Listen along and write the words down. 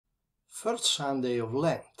First Sunday of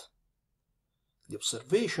Lent. The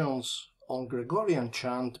observations on Gregorian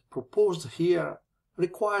Chant proposed here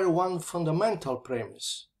require one fundamental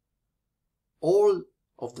premise. All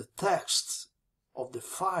of the texts of the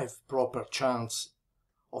 5 proper chants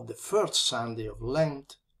of the first Sunday of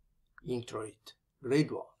Lent, introit,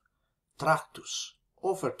 gradual, tractus,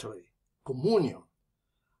 offertory, communion,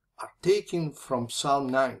 are taken from Psalm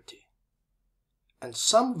 90, and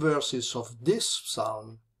some verses of this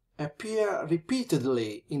psalm appear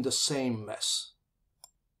repeatedly in the same Mass.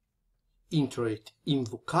 Introit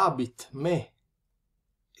invocabit me,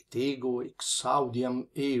 et ego exaudiam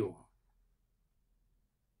eum.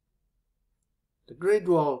 The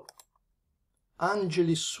gradual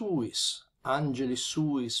Angeli suis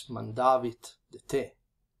mandavit de te.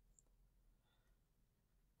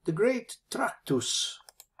 The great Tractus,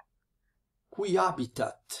 qui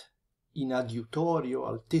habitat in adiutorio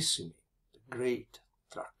altissimi, the great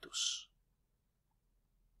Tractus.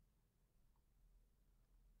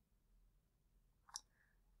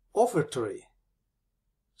 Offertory,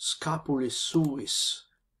 scapulis suis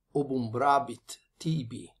obumbrabit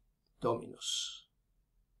tibi Dominus.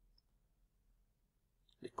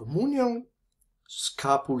 The communion,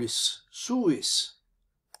 scapulis suis,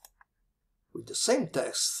 with the same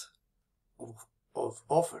text of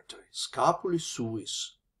offertory, scapulis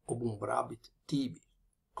suis obumbrabit tibi,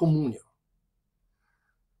 communion.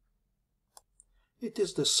 It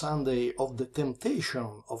is the Sunday of the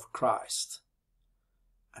temptation of Christ.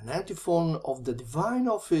 An antiphon of the divine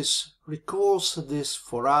office recalls this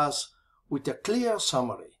for us with a clear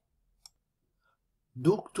summary.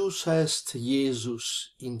 Ductus est Iesus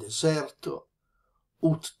in deserto,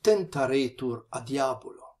 ut tentaretur a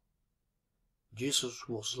diabolo. Jesus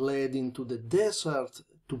was led into the desert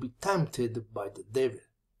to be tempted by the devil.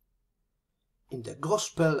 In the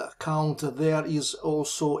Gospel account there is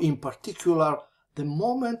also in particular the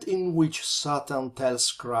moment in which Satan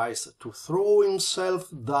tells Christ to throw himself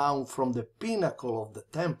down from the pinnacle of the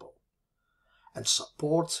temple, and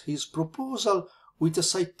supports his proposal with a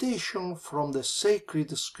citation from the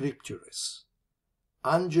sacred scriptures.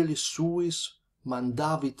 Angeli suis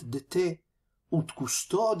mandavit de te, ut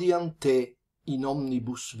custodiam te in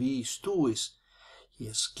omnibus viis tuis. He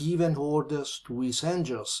has given orders to his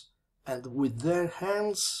angels, and with their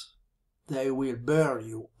hands they will bear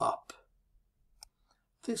you up.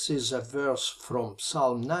 This is a verse from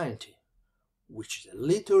Psalm 90, which the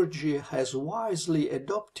liturgy has wisely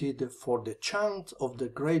adopted for the chant of the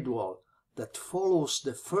gradual that follows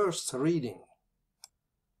the first reading.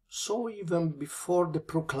 So even before the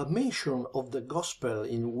proclamation of the Gospel,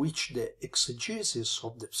 in which the exegesis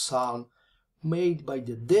of the psalm made by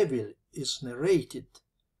the devil is narrated,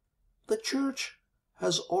 the Church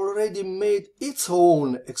has already made its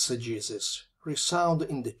own exegesis resound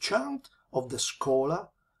in the chant of the schola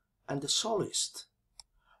and the solist.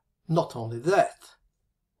 Not only that,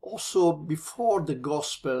 also before the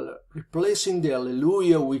Gospel, replacing the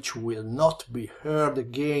Alleluia, which will not be heard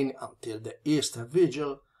again until the Easter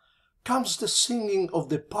Vigil, comes the singing of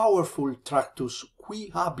the powerful Tractus Qui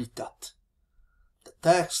Habitat, the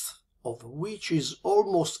text of which is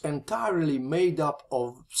almost entirely made up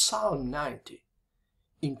of Psalm 90,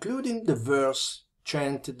 including the verse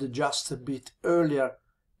chanted just a bit earlier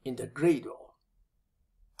in the gradual.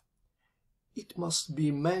 It must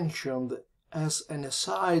be mentioned as an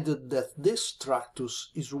aside that this Tractus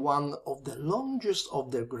is one of the longest of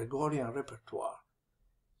the Gregorian repertoire.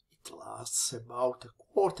 It lasts about a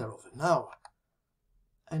quarter of an hour,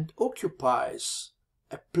 and occupies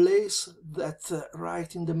a place that,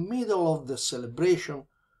 right in the middle of the celebration,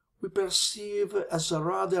 we perceive as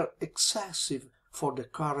rather excessive for the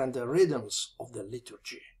current rhythms of the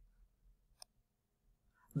liturgy.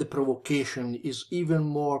 The provocation is even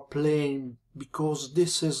more plain because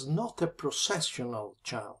this is not a processional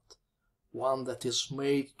chant, one that is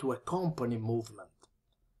made to accompany movement.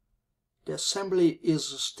 The assembly is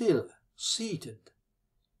still seated.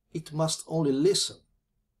 It must only listen.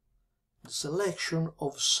 The selection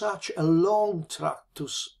of such a long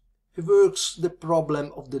Tractus evokes the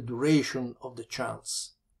problem of the duration of the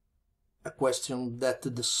chants, a question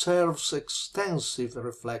that deserves extensive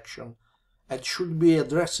reflection and should be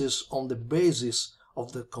addressed on the basis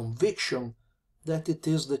of the conviction that it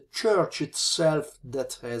is the Church itself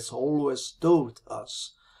that has always taught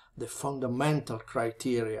us the fundamental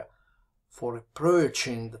criteria for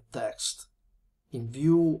approaching the text in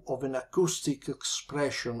view of an acoustic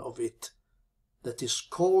expression of it that is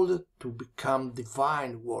called to become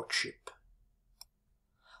divine worship.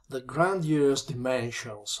 The grandiose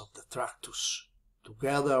dimensions of the Tractus,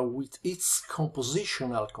 together with its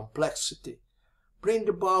compositional complexity, bring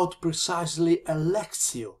about precisely a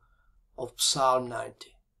lectio of Psalm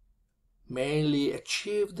 90, mainly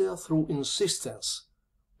achieved through insistence,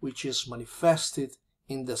 which is manifested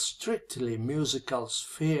in the strictly musical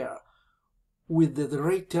sphere with the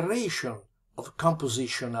reiteration of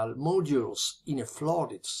compositional modules in a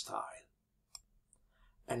florid style.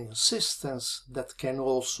 An insistence that can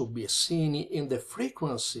also be seen in the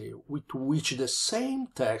frequency with which the same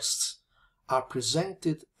texts are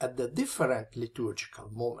presented at the different liturgical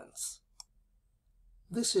moments.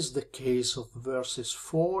 This is the case of verses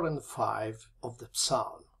 4 and 5 of the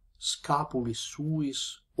psalm, Scapuli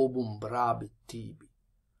suis obumbrabit tibi,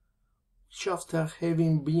 which after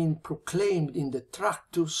having been proclaimed in the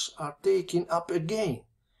Tractus are taken up again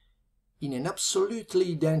in an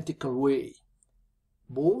absolutely identical way,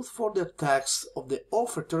 both for the text of the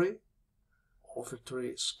offertory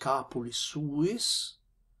Scapuli suis,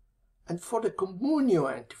 and for the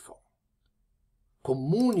communio antiphon,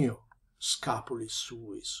 communio Scapuli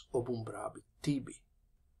suis obumbrabit tibi,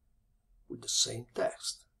 with the same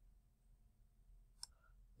text.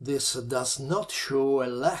 This does not show a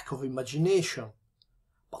lack of imagination,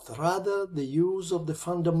 but rather the use of the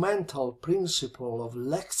fundamental principle of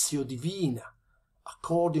lectio divina,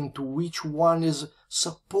 according to which one is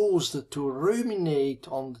supposed to ruminate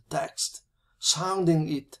on the text,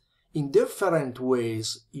 sounding it in different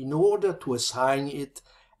ways in order to assign it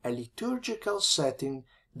a liturgical setting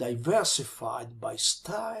diversified by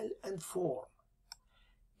style and form.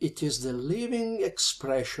 It is the living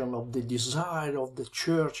expression of the desire of the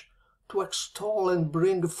Church to extol and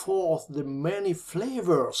bring forth the many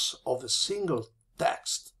flavors of a single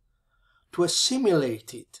text, to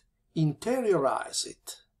assimilate it, interiorize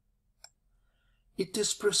it. It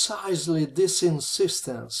is precisely this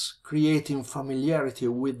insistence, creating familiarity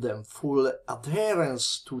with them, full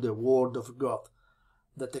adherence to the Word of God,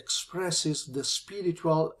 that expresses the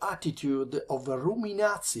spiritual attitude of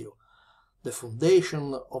ruminatio, the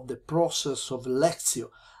foundation of the process of lectio,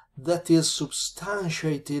 that is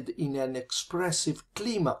substantiated in an expressive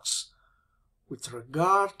climax, with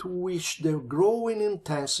regard to which the growing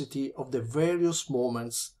intensity of the various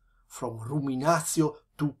moments, from ruminatio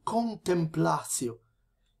to contemplatio,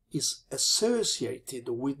 is associated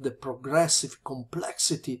with the progressive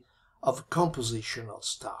complexity of compositional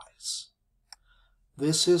styles.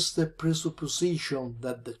 This is the presupposition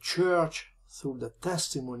that the Church, through the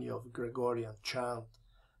testimony of Gregorian Chant,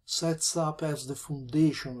 sets up as the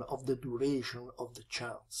foundation of the duration of the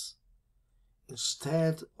chants.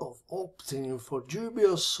 Instead of opting for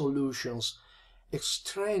dubious solutions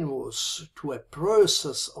extraneous to a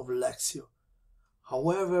process of lectio,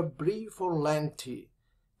 however brief or lengthy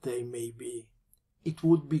they may be, it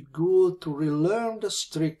would be good to relearn the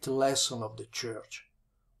strict lesson of the Church,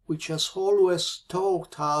 which has always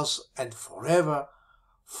taught us and forever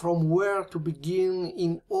from where to begin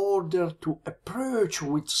in order to approach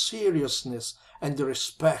with seriousness and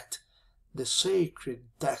respect the sacred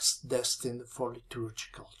text destined for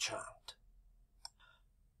liturgical chant.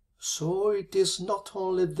 So it is not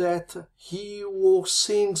only that he who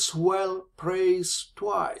sings well prays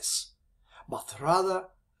twice, but rather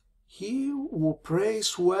he who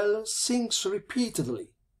prays well sings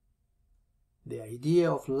repeatedly. The idea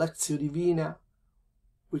of lectio divina,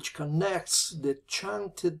 which connects the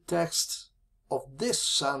chanted text of this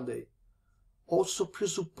Sunday, also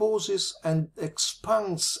presupposes and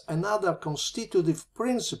expands another constitutive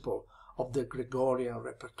principle of the Gregorian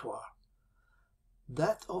repertoire,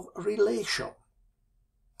 that of relation.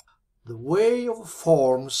 The way of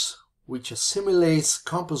forms, which assimilates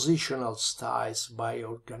compositional styles by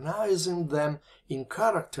organizing them in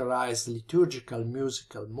characterized liturgical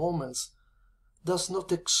musical moments, does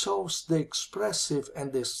not exhaust the expressive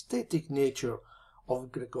and aesthetic nature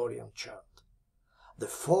of Gregorian chant. The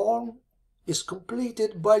form is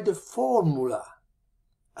completed by the formula,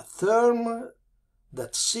 a term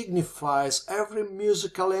that signifies every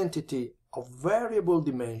musical entity of variable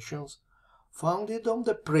dimensions founded on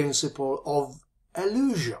the principle of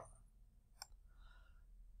allusion.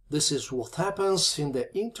 This is what happens in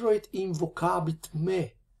the introit invocabit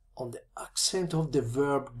me, on the accent of the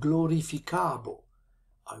verb glorificabo,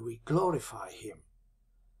 I will glorify him.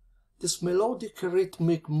 This melodic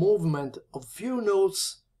rhythmic movement of few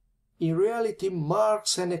notes in reality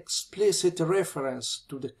marks an explicit reference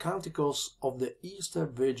to the canticles of the Easter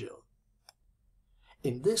Vigil.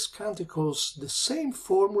 In these canticles the same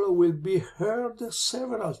formula will be heard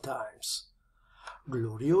several times.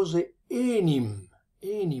 Gloriose enim,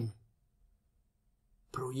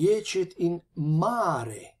 proiecit in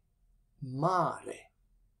mare,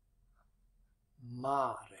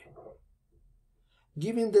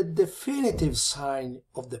 giving the definitive sign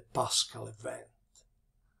of the Paschal event.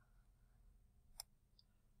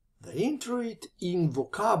 The introit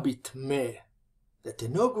invocabit me, that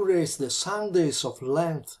inaugurates the Sundays of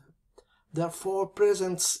Lent, therefore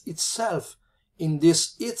presents itself in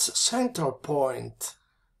this its central point,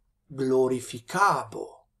 glorificabo,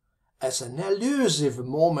 as an elusive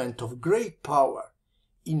moment of great power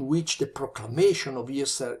in which the proclamation of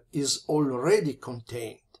Easter is already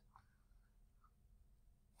contained.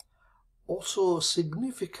 Also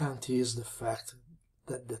significant is the fact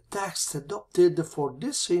that the text adopted for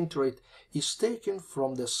this introit is taken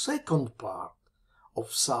from the second part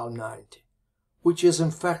of Psalm 90, which is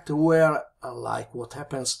in fact where, unlike what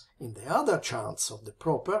happens in the other chants of the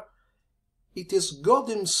proper, it is God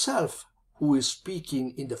himself who is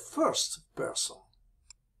speaking in the first person.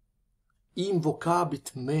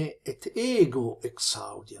 Invocabit me et ego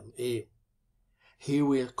exaudiam eum. He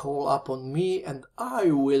will call upon me and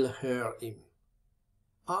I will hear him.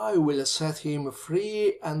 I will set him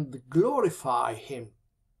free and glorify him.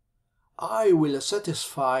 I will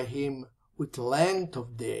satisfy him with length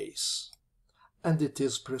of days. And it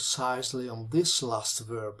is precisely on this last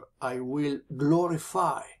verb, I will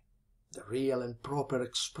glorify, the real and proper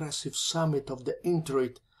expressive summit of the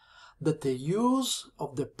introit, that the use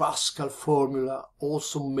of the Paschal formula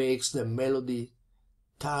also makes the melody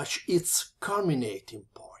touch its culminating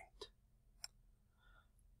point.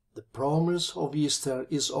 The promise of Easter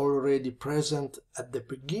is already present at the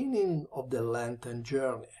beginning of the Lenten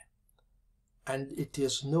journey, and it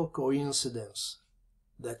is no coincidence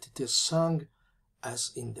that it is sung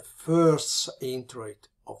as in the first introit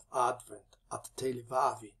of Advent at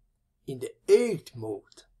Televavi, in the 8th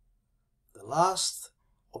mode, the last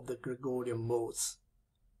of the Gregorian modes,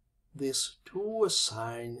 this too a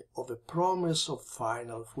sign of a promise of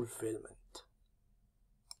final fulfillment.